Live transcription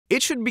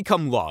It should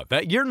become law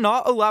that you're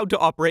not allowed to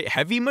operate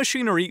heavy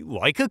machinery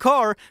like a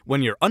car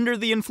when you're under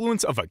the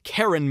influence of a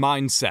Karen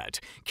mindset.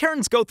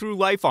 Karens go through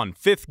life on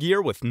fifth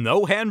gear with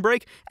no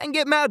handbrake and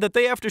get mad that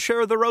they have to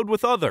share the road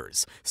with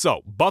others.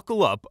 So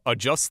buckle up,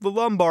 adjust the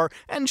lumbar,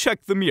 and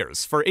check the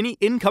mirrors for any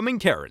incoming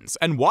Karens,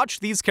 and watch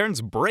these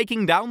Karens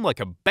breaking down like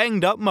a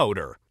banged up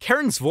motor.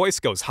 Karen's voice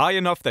goes high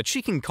enough that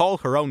she can call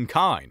her own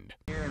kind.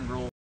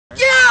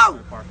 You!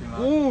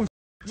 Oh,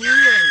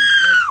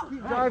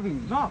 keep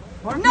driving. No,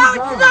 it's not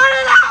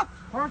enough!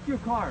 Park your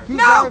car. No!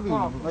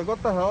 Driving. Like,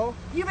 what the hell?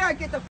 You better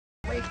get the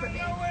away from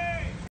me.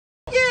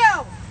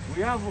 You!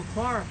 We have a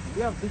car.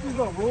 This is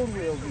a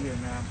roadway over here,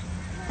 ma'am.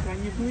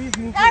 Can you please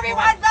move?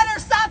 Everyone better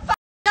stop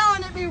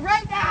yelling at me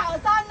right now.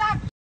 It's I'm not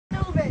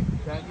moving.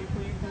 Can you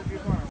please move your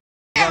car?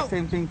 That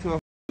same thing to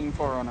a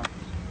forerunner.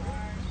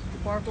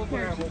 Park over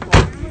here. We'll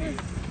park you.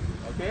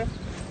 Okay?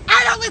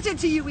 I don't listen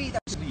to you either.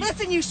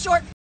 Listen, you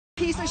short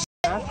piece of shit.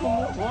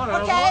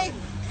 Okay?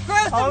 Grow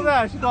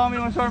some She called me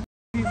a short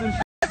piece of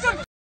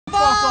shit.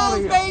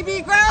 balls,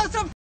 baby. Grow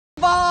some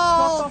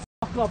balls. Shut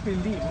the fuck up,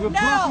 indeed. We're No,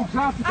 blocking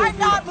traffic. I'm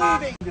not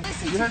moving. You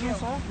Listen heard to me, you.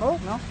 sir? No,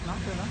 not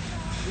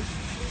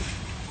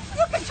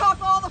You can talk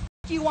all the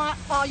you want,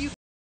 all you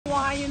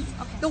Hawaiians.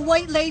 The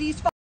white lady's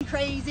fucking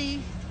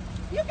crazy.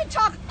 You can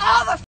talk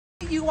all the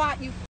you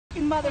want, you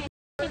fucking mother.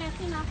 No,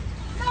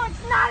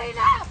 it's not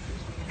enough.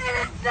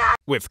 It is not.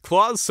 With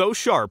claws so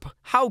sharp,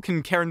 how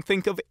can Karen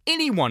think of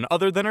anyone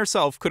other than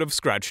herself could have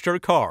scratched her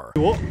car?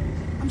 What?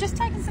 I'm just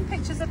taking some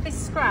pictures of this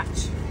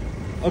scratch.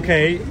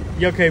 Okay,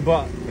 yeah, okay,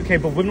 but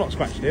we've not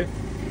scratched it.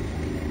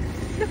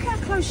 Look how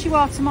close you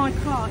are to my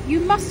car. You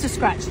must have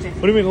scratched it.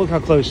 What do you mean? Look how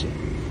close?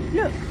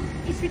 Look,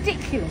 it's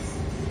ridiculous.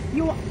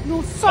 You're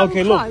so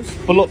Okay, close.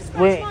 look, but look, You've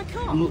we're scratched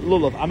my car.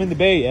 look. I'm in the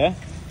bay, yeah.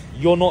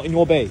 You're not in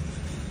your bay.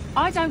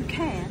 I don't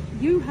care.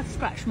 You have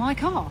scratched my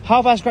car. How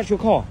have I scratched your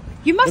car?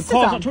 You must The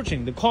car's have not done.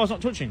 touching. The car's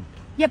not touching.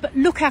 Yeah, but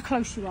look how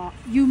close you are.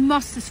 You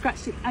must have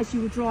scratched it as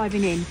you were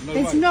driving in. No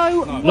There's way.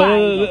 no No. way.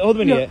 No, hold a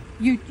minute.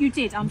 Look, you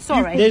did. I'm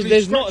sorry.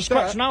 There's not a scratched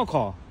scratch that. in our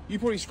car. You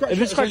probably scratched If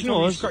it it's at the same scratching time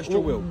you yours, scratched your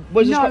wheel.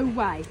 where's the No scratch?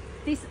 way.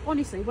 This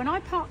honestly, when I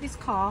parked this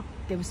car,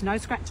 there was no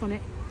scratch on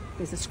it.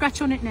 There's a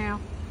scratch on it now.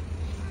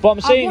 But I'm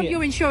I saying want it.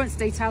 your insurance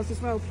details as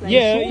well, please.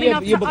 Yeah, I mean, yeah,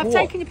 I've, yeah, but I've what?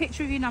 taken a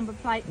picture of your number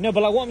plate. No,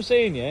 but like what I'm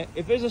saying, yeah.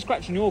 If there's a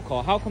scratch on your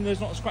car, how come there's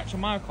not a scratch on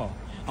my car?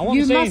 And what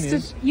You I'm saying must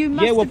is, have- you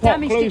must yeah, we're have parked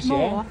damaged close, it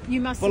more. yeah.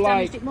 You must but have like,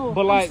 damaged it more.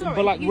 But I'm like, sorry,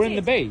 but like, you we're in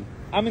the did. bay.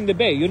 I'm in the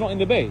bay. You're not in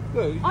the bay.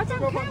 I don't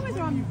care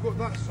whether I'm... You've got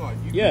that side.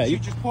 Yeah, You you-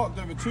 just parked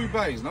over two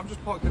bays, and I'm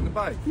just parked in the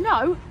bay.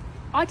 No,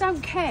 I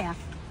don't care.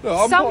 Look, I'm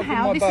parked in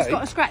Somehow my this has bay.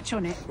 got a scratch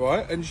on it.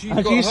 Right, and she's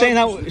And got she's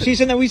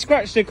saying that we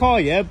scratched the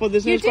car, yeah, but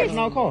there's no You scratch did. in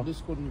our car.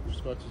 This couldn't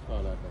scratch his car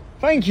like that.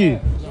 Thank you.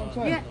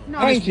 Yeah, no,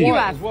 Thank you you. As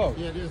have. well.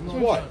 Yeah, there's no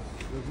What? chance.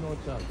 There's no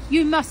chance.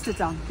 You must have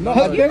done. No,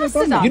 Huh? I've You never must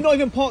done have that. done. You're not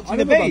even parked in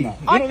the I've never bay. done You're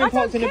that. not I even don't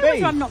parked in the care bay.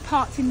 whether I'm not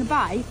parked in the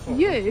bay.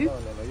 You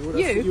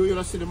You would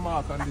have seen the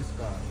mark on this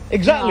car.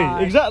 Exactly, No.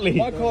 exactly.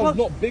 My car's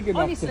not big enough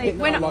to honestly, hit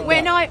when that like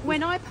when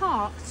that. I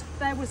parked,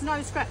 there was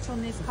no scratch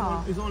on this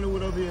car. He's only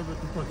would have been able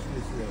to touch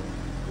this way.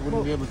 He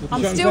wouldn't be able to touch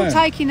I'm what I'm still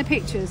saying? taking the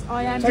pictures.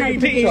 I am Taking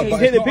taking pictures, the but pictures.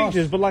 Take it's the not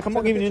pictures, us. but like I'm not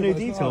Take giving the you no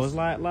picture, but it's not details. us.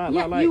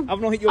 Like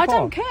I've not hit your I car.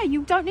 don't care.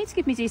 You don't need to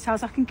give me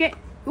details. I can get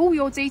all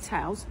your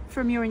details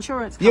from your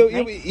insurance Yeah,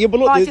 company. yeah, but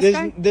look, by just there's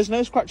going- there's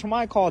no scratch on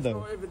my car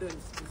though. evidence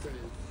to say.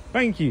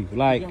 Thank you. You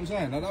Like, know what I'm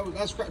saying? Now,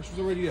 that scratch was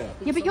already there.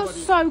 Yeah, but you're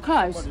so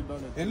close.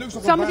 It looks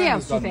like Somebody a van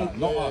else, has you done think? that,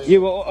 not us. yeah,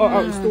 well,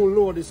 It's too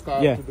low, this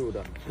car, Yeah. to do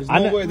that. There's I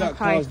no know- way that Okay.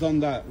 car's done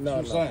that. No,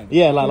 That's what I'm saying.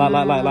 yeah,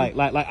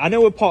 like I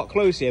know we're parked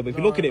close here, but if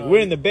you look at it, we're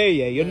in the bay.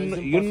 Yeah,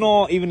 you're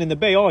not even in the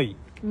bay, are you?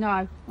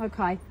 No.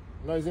 Okay.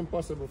 No, it's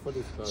impossible for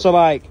this car. So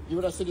like, You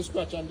would have seen the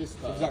scratch on this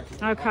car.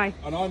 Exactly. Okay.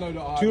 And I know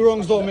that I Two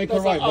wrongs don't make a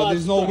That's right, an but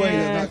there's no odd way thing.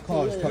 that that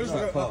car's It touched looks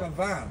that like car. a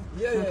van.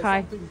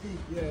 Okay.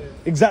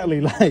 exactly,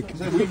 like.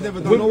 So we've never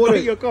You done know what Look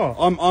at your car.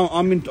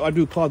 I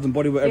do cars and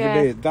bodywork every Yeah.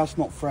 day. That's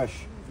not fresh.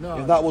 No.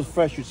 If that was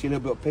fresh, you'd see a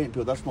little bit of paint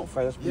peel. That's not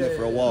fresh. That's been there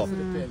for a while.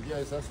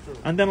 Yes, that's true.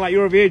 And then like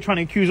you're over here trying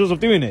to accuse us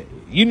of doing it.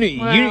 You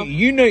know, Well-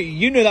 you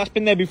know that's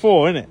been there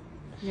before, innit?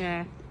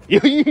 Yeah.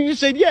 You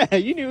said yeah.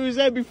 You knew it was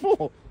there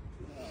before.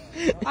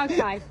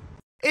 Okay.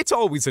 It's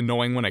always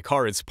annoying when a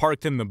car is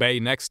parked in the bay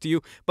next to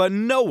you, but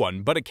no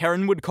one but a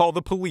Karen would call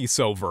the police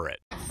over it.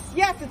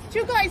 Yes, it's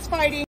two guys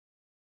fighting.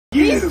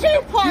 These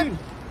two parked.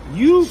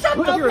 You Shut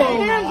put the your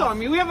phone hands off. on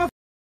me. We have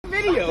a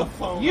video.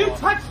 You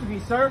touched me,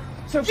 sir.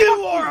 So You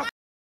are.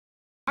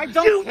 I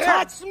don't You care.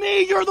 touched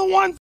me. You're the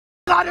one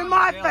got in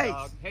my Jail, face.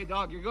 dog. Hey,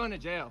 dog, you're going to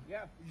jail.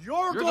 Yeah.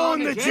 You're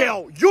going to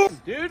jail. You.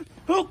 Dude.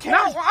 Who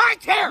cares? No, I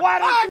care. Why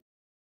don't I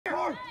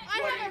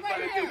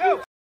you?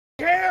 You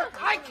care.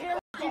 I care.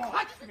 You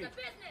touched me.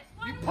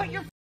 You put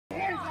your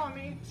hands on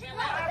me.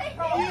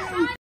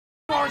 You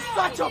are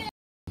such a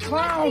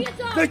clown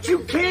that you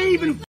can't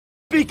even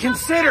be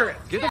considerate.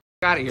 Get the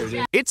out of here,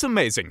 dude. It's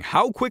amazing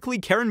how quickly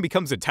Karen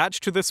becomes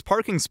attached to this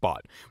parking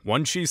spot.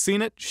 Once she's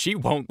seen it, she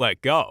won't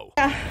let go.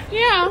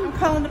 Yeah. I'm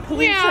calling the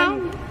police. Yeah.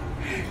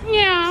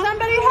 Yeah.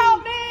 Somebody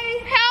help me.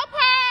 Help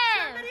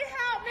her. Somebody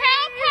help me.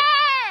 Help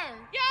her.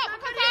 Yeah,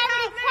 because Somebody I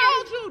help already me.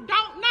 told you,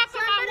 don't knock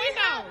on my Somebody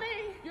window. help me.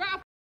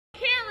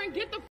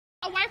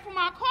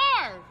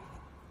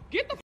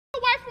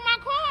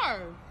 car.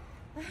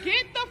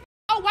 Get the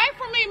away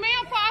from me,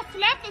 man, before I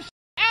slap the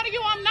out of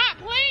you. I'm not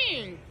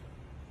playing.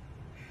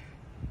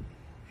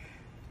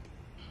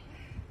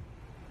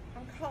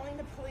 I'm calling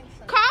the police.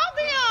 Call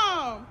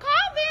them.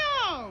 Call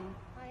them.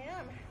 I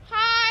am.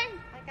 Hi.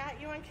 I got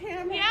you on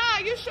camera. Yeah,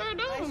 you sure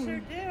do. I sure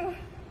do.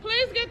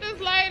 Please get this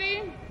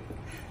lady.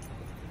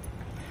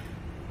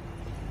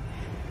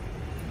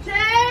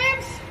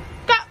 James!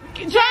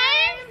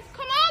 James!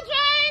 Come on,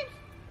 James!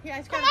 Yeah,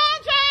 Come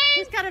on, James!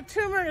 He's got a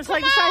tumor. It's Come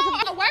like the size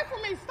on! of... Away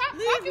from me! Stop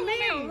Leave fucking me with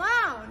me!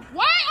 alone.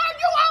 Why are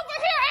you over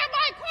here at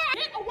my car?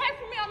 Get away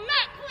from me! I'm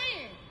not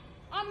playing.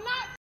 I'm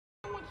not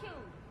with you.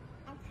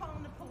 I'm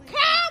calling the police.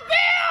 Call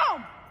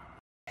them!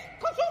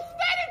 Cause you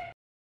steady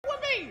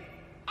with me.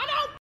 I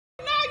don't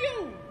know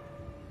you.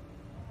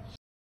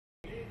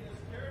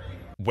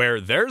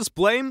 Where there's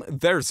blame,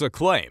 there's a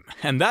claim.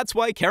 And that's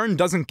why Karen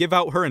doesn't give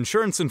out her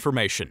insurance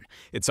information.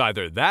 It's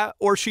either that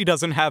or she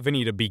doesn't have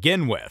any to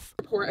begin with.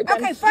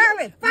 Okay, file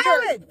it.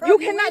 You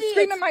cannot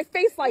scream in my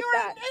face like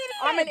that.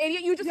 I'm an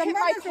idiot. You just hit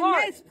my car.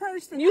 Nice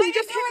person. You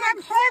just hit my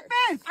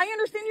purpose. I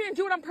understand you didn't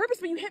do it on purpose,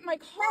 but you hit my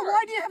car. Well,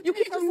 why do you have to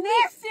be so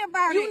nasty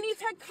about it? You need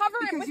to cover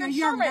it with insurance.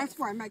 Young, that's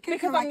why. My kids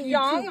because are like I'm you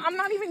young. too. I'm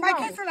not even My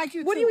young. kids are like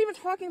you What too. are you even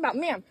talking about,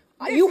 ma'am?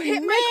 Listen, you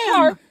hit my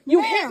car.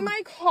 You hit ma'am.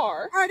 my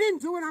car. I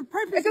didn't do it on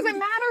purpose. It doesn't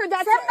matter.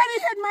 That's somebody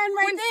hit mine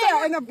right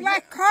there in a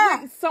black car.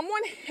 When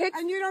someone hits,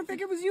 and you don't think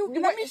it was you?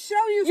 Let me show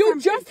you You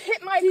something. just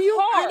hit my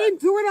car. I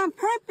didn't do it on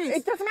purpose.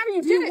 It doesn't matter.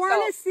 You Do did you it. want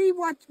though. to see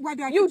what I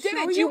You can did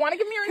show it. Do you want to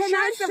give me your Can I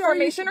insurance show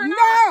information you? or not?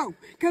 No.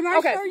 Can I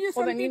Okay. show you something?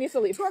 Well, then you need to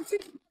leave.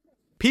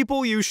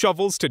 People use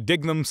shovels to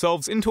dig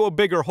themselves into a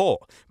bigger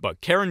hole,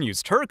 but Karen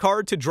used her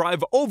car to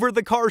drive over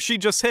the car she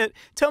just hit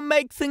to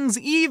make things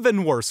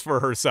even worse for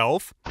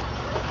herself.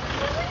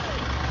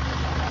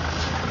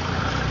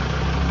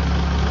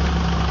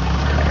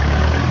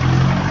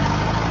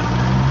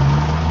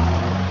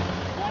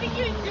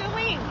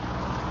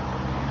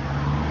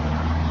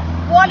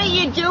 What are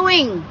you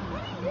doing?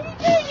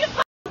 You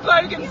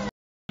bogan.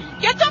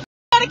 Get the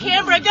out of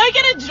Canberra. Go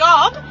get a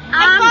job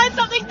and find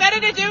something better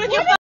to do with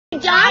your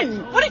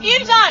done. What have you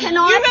done? Can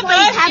you I reversed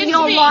please have into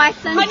your me.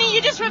 license? Honey,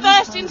 you just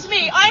reversed into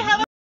me. I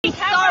have a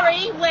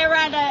Sorry, we're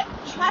at a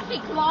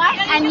traffic light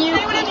and you you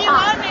can say whatever you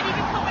want, and you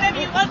can put whatever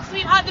you want,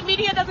 sweetheart. The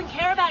media doesn't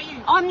care about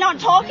you. I'm not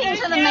talking They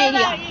to don't the care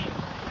media. about you.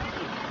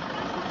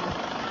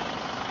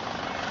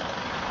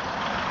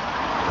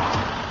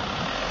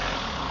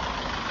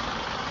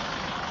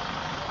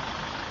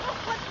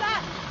 What's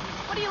that?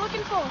 What are you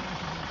looking for?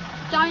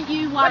 Don't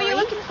you worry. What are you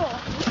looking for?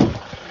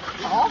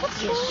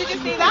 Did you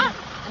see that?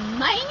 A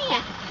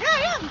maniac. Yeah,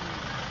 I am.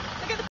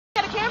 So get the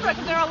out of Canberra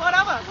because there are a lot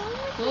of us.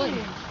 Good.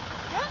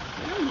 Yeah?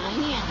 You're a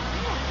maniac.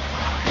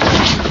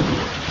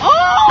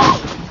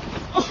 Oh!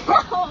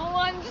 Oh,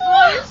 I'm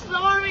so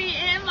sorry,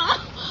 Emma.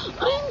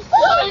 I'm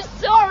so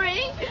sorry.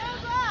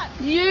 How's that?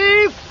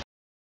 You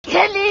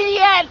f***ing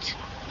idiot.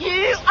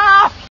 You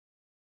are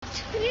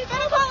Can you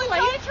better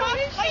apologize?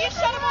 Why you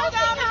shut them all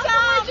down in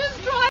town?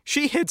 Just drive.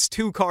 She hits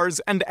two cars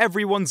and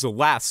everyone's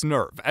last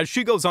nerve as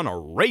she goes on a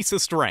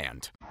racist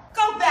rant.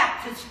 Go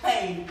back to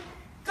Spain.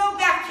 Go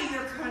back to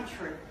your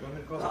country.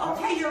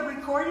 Okay, you're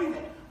recording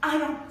it. I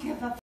don't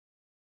give a f***.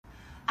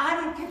 I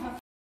don't give a f***.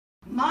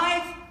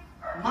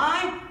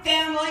 My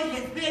family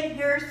has been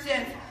here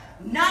since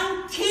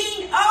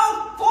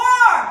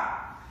 1904.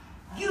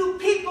 You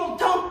people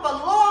don't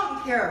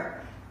belong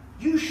here.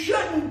 You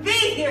shouldn't be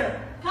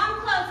here. Come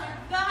closer.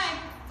 Go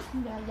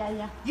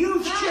ahead.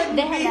 You shouldn't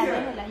be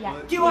here.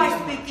 Do I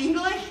speak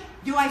English?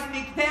 Do I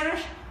speak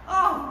Spanish?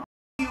 Oh,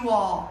 you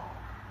all.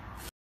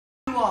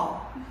 You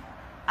all.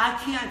 I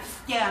can't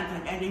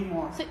stand it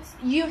anymore. So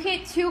you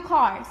hit two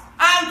cars.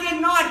 I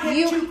did not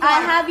hit two cars. I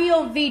have you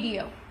on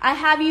video. I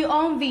have you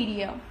on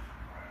video.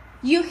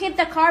 You hit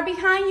the car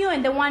behind you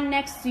and the one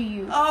next to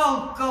you.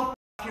 Oh, go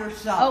f***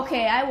 yourself.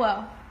 Okay, I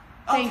will.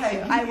 Thank you.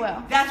 I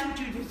will. That's what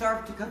you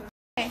deserve to go f***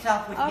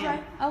 yourself with him.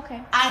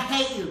 Okay. I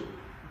hate you.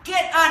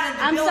 Get out of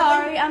the I'm building.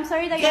 sorry. I'm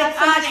sorry that you Get have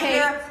so out much of hate.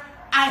 here.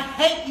 I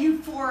hate you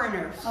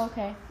foreigners.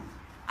 Okay.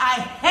 I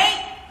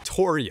hate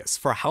Notorious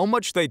for how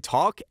much they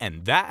talk,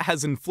 and that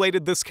has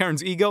inflated this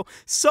Karen's ego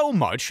so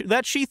much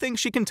that she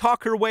thinks she can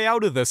talk her way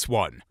out of this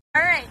one.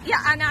 Alright, yeah,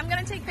 and I'm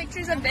gonna take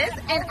pictures of this,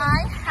 and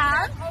I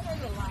have...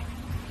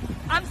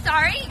 I'm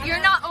sorry,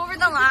 you're not over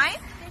the line.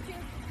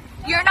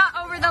 You're not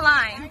over the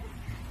line.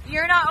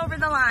 You're not over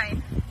the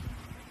line.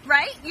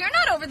 Right? You're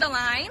not over the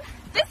line.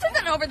 This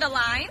isn't over the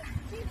line.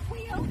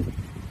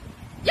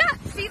 Yeah,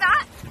 see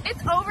that?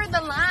 It's over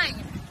the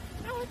line.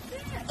 No,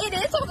 it's not. It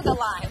is over the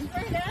line.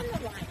 It's right on the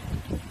line.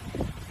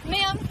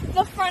 Ma'am,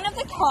 the front of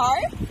the car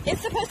is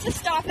supposed to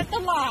stop at the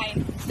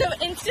line. So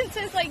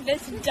instances like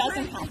this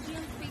doesn't happen.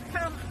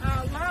 Become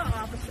a law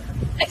officer.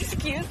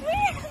 Excuse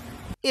me?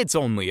 It's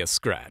only a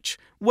scratch.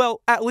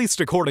 Well, at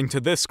least according to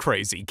this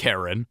crazy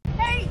Karen.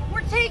 Hey,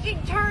 we're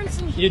taking turns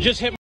and You just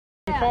hit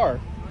my car.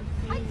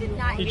 I did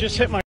not You just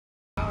hit my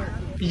car.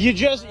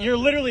 You're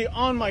literally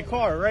on my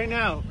car right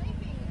now.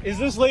 Is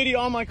this lady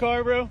on my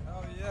car, bro?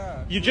 Oh,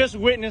 yeah. You just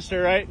witnessed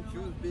her, right? She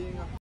was being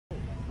a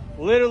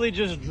Literally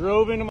just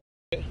drove into my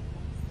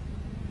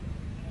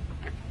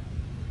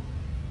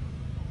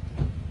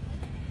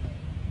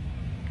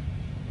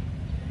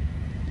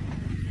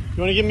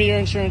want to give me your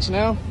insurance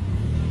now?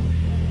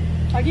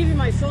 I'll give you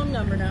my phone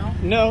number now.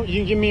 No, you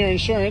can give me your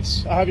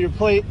insurance. I'll have your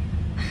plate.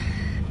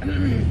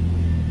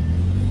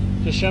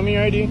 Just show me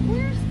your ID.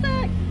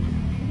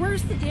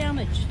 Where's the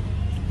damage?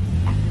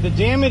 The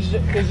damage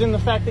is in the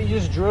fact that you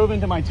just drove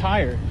into my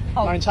tire.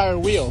 My entire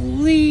wheel.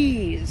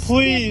 Please.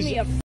 Please. Give me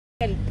a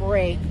f***ing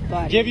break,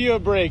 buddy. Give you a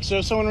break. So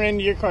if someone ran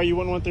into your car, you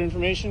wouldn't want their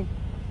information?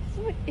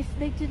 So if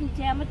they didn't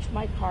damage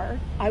my car,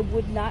 I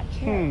would not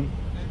care.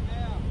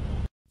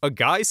 A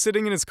guy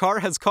sitting in his car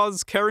has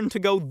caused Karen to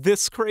go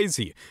this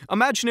crazy.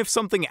 Imagine if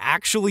something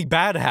actually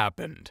bad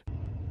happened.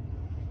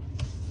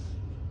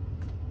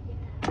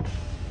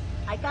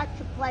 I got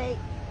your plate.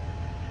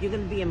 You're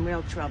going to be in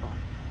real trouble.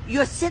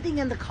 You're sitting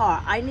in the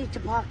car. I need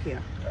to park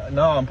here.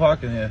 No, I'm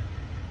parking here.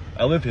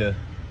 I live here.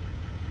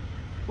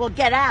 Well,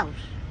 get out.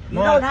 You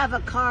don't have a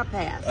car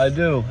pass. I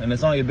do, and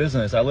it's not your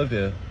business. I live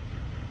here.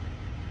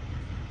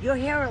 You're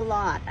here a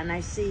lot, and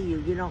I see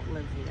you. You don't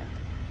live here.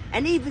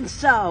 And even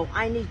so,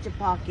 I need to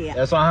park here.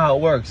 That's not how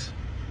it works.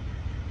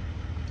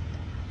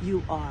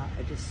 You are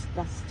a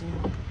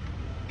disgusting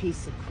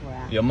piece of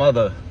crap. Your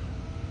mother.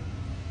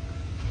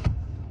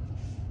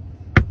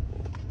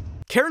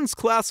 Karen's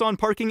class on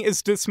parking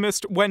is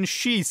dismissed when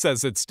she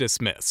says it's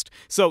dismissed.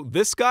 So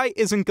this guy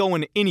isn't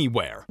going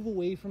anywhere.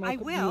 Away from my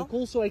will.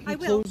 vehicle so I can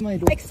close my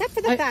door. Except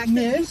for the fact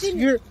that you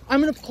didn't...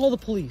 I'm going to call the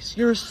police.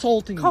 You're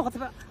assaulting me. Call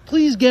the...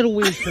 Please get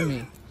away from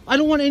me. I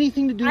don't want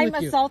anything to do with you.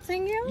 I'm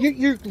assaulting you?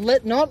 You're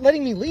not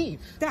letting me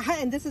leave.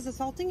 And this is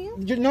assaulting you?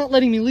 You're not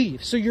letting me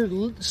leave. So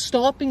you're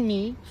stopping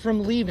me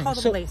from leaving. Call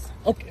the police.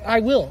 Okay,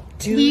 I will.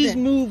 Please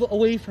move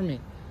away from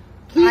me.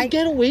 Please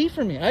get away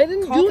from me. I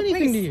didn't do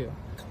anything to you.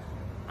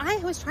 I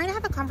was trying to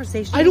have a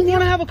conversation I don't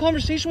want to have a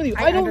conversation with you.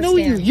 I don't know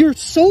you. You're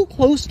so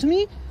close to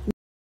me.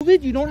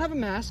 COVID, you don't have a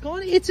mask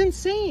on. It's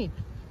insane.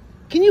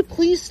 Can you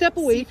please step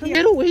away from me?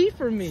 Get away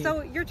from me.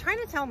 So you're trying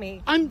to tell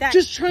me I'm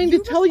just trying to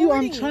tell you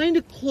I'm trying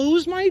to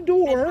close my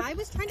door. And I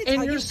was trying to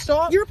tell you.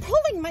 You're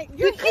pulling my...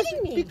 You're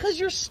hitting me. Because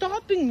you're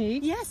stopping me.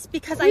 Yes,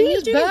 because I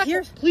need you to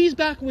hear... Please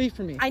back away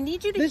from me. I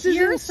need you to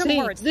hear some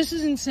words. This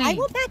is insane. I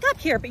will back up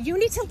here, but you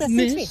need to listen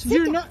to me.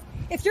 You're not...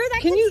 If you're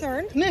that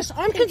concerned... Miss,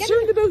 I'm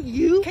concerned about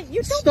you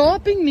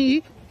stopping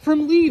me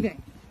from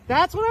leaving.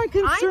 That's what I'm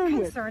concerned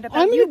with. I'm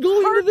going to go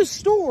into the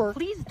store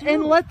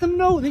and let them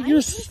know that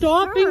you're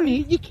stopping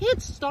me. You can't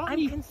stop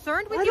me. I'm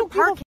concerned with you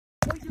parking.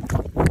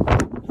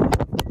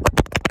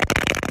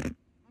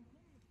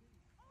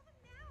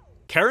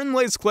 Karen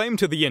lays claim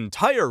to the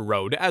entire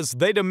road as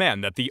they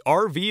demand that the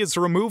RV is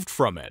removed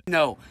from it.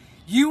 No,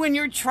 you and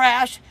your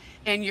trash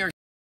and your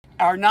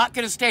are not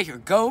going to stay here.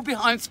 Go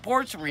behind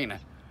Sports Arena.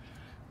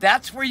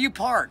 That's where you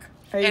park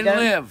and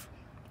live.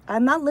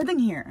 I'm not living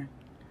here.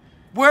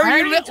 Where are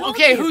you living?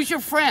 Okay, who's your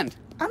friend?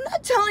 I'm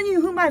not telling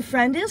you who my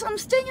friend is. I'm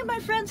staying at my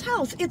friend's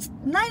house. It's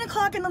 9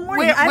 o'clock in the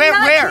morning.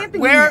 Where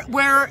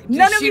does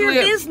None of she your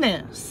live?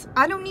 business.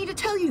 I don't need to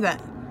tell you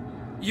that.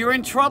 You're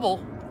in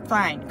trouble.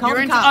 Fine. Call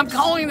the cops. I'm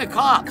calling the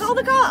cops. Call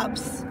the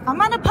cops. I'm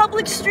on a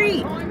public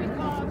street.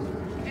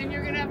 And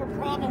you're going to have a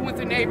problem with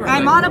the neighborhood.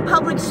 I'm on a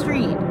public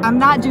street. I'm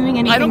not doing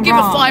anything wrong. I don't give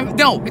a flying...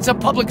 No, it's a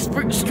public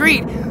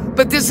street.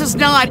 But this is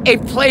not a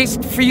place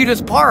for you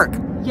to park.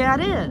 Yeah,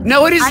 it is.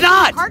 No, it is not.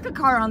 I can park a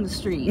car on the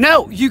street.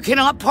 No, you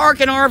cannot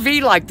park an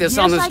RV like this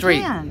on the street.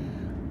 Yes, I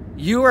can.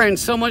 You are in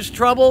so much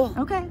trouble.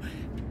 Okay.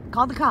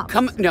 Call the cops.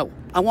 No,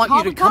 I want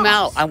you to come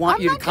out. I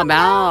want you to come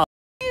out.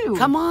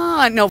 Come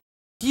on. No,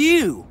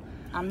 you.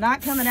 I'm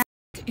not coming out.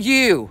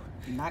 You.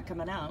 I'm not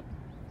coming out.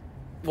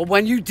 Well,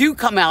 when you do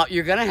come out,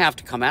 you're going to have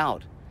to come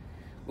out.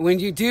 When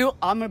you do,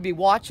 I'm going to be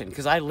watching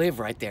because I live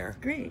right there.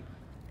 Great.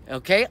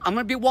 Okay? I'm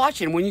going to be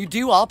watching. When you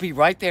do, I'll be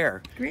right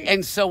there. Great.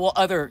 And so will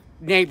other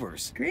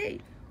neighbors.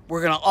 Great.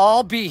 We're going to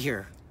all be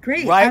here.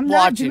 Great. Right, I'm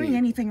not watching doing you.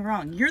 anything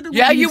wrong. You're the one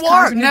Yeah, who's you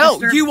are. causing a No,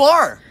 disturbance. you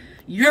are.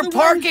 You're You're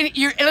parking.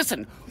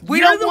 Listen. We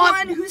You're don't the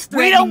want. one who's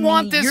We don't threatening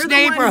want me. this You're the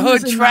one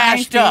neighborhood who's in my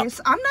trashed up. face.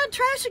 I'm not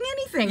trashing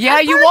anything. Yeah, I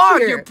you park are.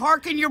 here. You're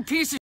parking your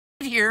piece of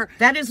shit here.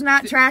 That is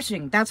not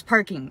trashing. That's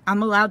parking.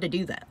 I'm allowed to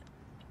do that.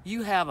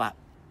 You have a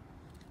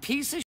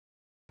piece of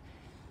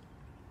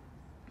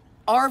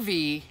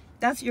RV.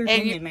 That's your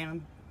opinion,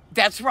 ma'am.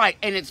 That's right,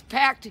 and it's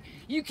packed.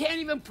 You can't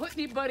even put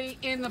anybody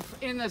in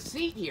the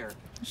seat here.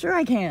 Sure,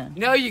 I can.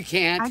 No, you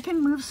can't. I can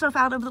move stuff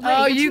out of the way.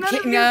 Oh, It's you none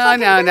can't. of your No.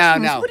 fucking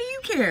business. What do you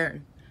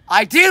care?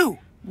 I do.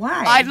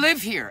 Why? I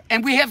live here,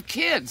 and we have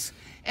kids,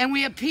 and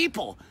we have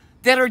people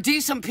that are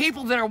decent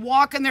people that are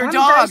walking their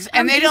dogs,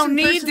 and they don't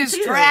need this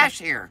trash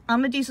here.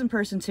 I'm a decent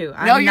person too. No,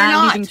 I'm you're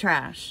not. leaving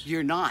trash.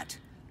 You're not.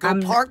 Go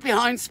park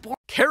behind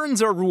Sports.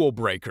 Karens are rule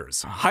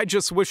breakers. I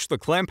just wish the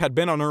clamp had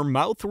been on her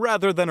mouth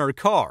rather than her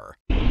car.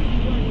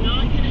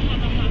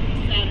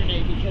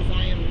 Saturday because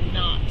I am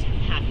not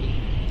happy.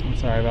 I'm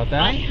sorry about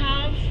that. I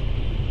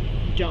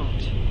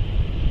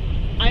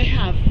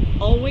have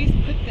always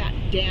put that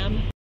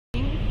damn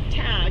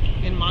tag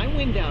in my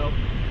window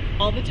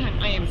all the time.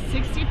 I am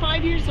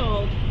 65 years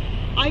old.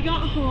 I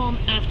got home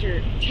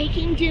after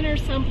taking dinner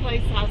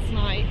someplace last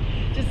night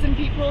to some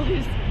people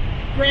whose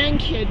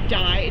grandkid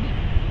died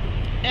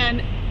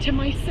and to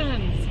my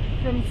sons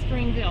from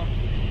Springville.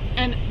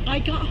 And I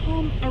got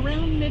home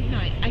around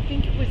midnight. I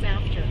think it was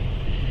after.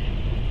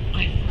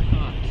 I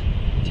forgot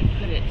to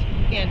put it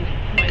in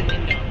my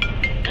window.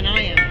 And I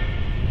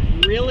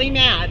am really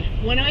mad.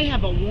 When I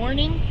have a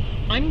warning,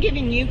 I'm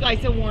giving you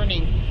guys a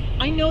warning.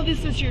 I know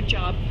this is your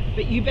job,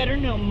 but you better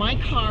know my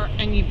car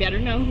and you better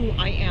know who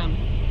I am.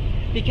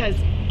 Because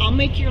I'll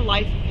make your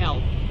life hell.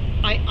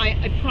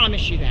 I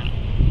promise you that.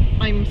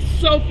 I'm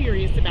so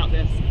furious about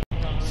this.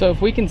 So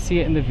if we can see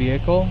it in the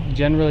vehicle,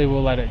 generally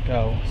we'll let it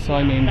go. So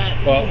I mean,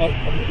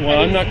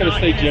 well, I'm not going to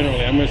say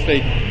generally. I'm going to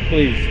say,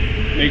 please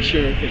make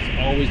sure it's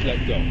always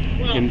let go.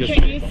 Well, in this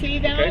can vehicle. you see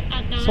that?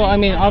 Okay? So I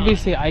mean,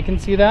 obviously I can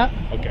see that.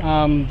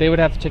 Okay. They would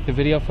have to check the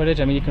video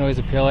footage. I mean, you can always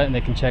appeal it and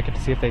they can check it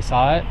to see if they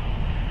saw it.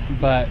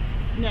 But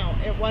no,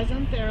 it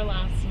wasn't there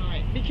last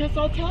night. Because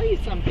I'll tell you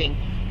something.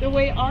 The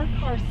way our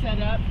car's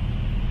set up,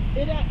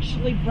 it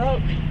actually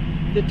broke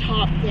the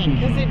top thing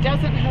because it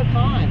doesn't hook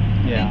on.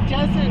 Yeah. It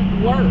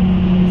doesn't work.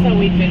 So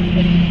we've been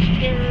putting it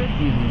here.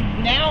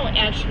 Now it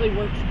actually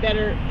works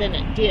better than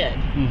it did.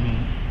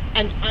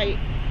 And I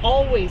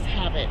always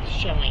have it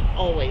showing,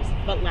 always.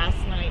 But last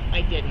night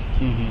I didn't.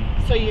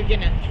 So you're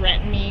gonna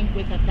threaten me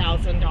with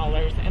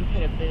 $1,000 and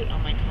put a boot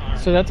on my car?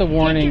 So that's a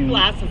warning. Take your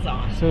glasses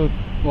off. So,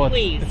 well,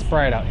 please. It's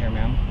bright out here,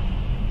 ma'am.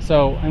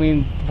 So I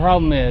mean, the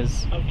problem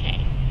is.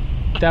 Okay.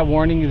 That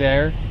warning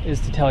there is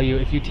to tell you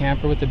if you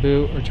tamper with the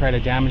boot or try to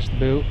damage the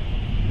boot,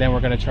 then we're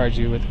going to charge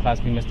you with a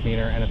Class B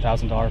misdemeanor and a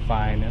 $1,000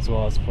 fine, as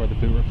well as for the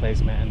boot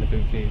replacement and the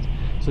boot fees.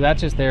 So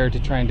that's just there to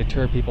try and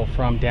deter people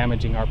from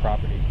damaging our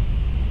property.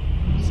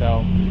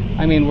 So,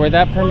 I mean, where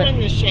that permit... We're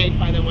in the shade,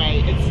 by the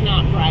way. It's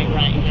not bright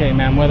right now. Okay,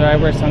 ma'am, whether I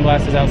wear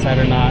sunglasses outside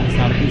or not, it's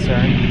not a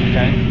concern,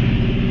 okay?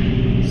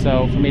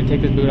 So for me to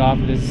take this boot off,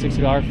 it is a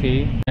 $60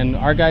 fee. And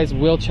our guys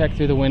will check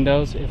through the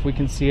windows if we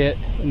can see it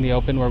in the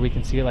open, where we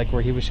can see it like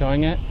where he was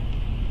showing it.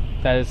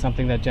 That is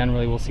something that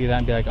generally we'll see that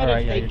and be like, all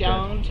right, yeah, you're good.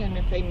 But if they don't, and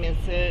if they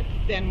miss it,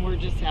 then we're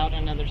just out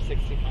another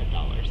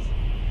 $65.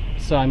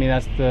 So I mean,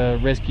 that's the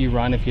risk you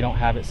run if you don't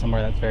have it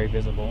somewhere that's very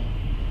visible.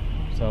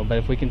 So, but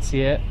if we can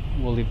see it,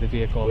 we'll leave the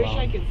vehicle alone.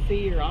 I wish I could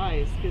see your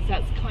eyes, because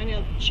that's kind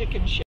of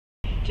chicken shit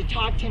to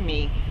talk to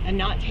me and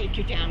not take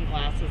your damn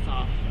glasses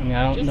off. I mean,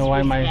 I don't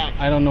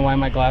know why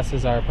my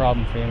glasses are a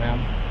problem for you,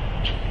 ma'am.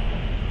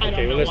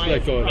 Okay, well, let's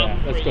let go of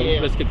that.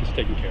 Let's get this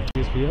taken care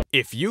of.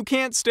 If you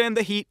can't stand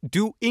the heat,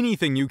 do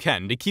anything you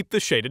can to keep the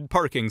shaded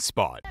parking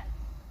spot.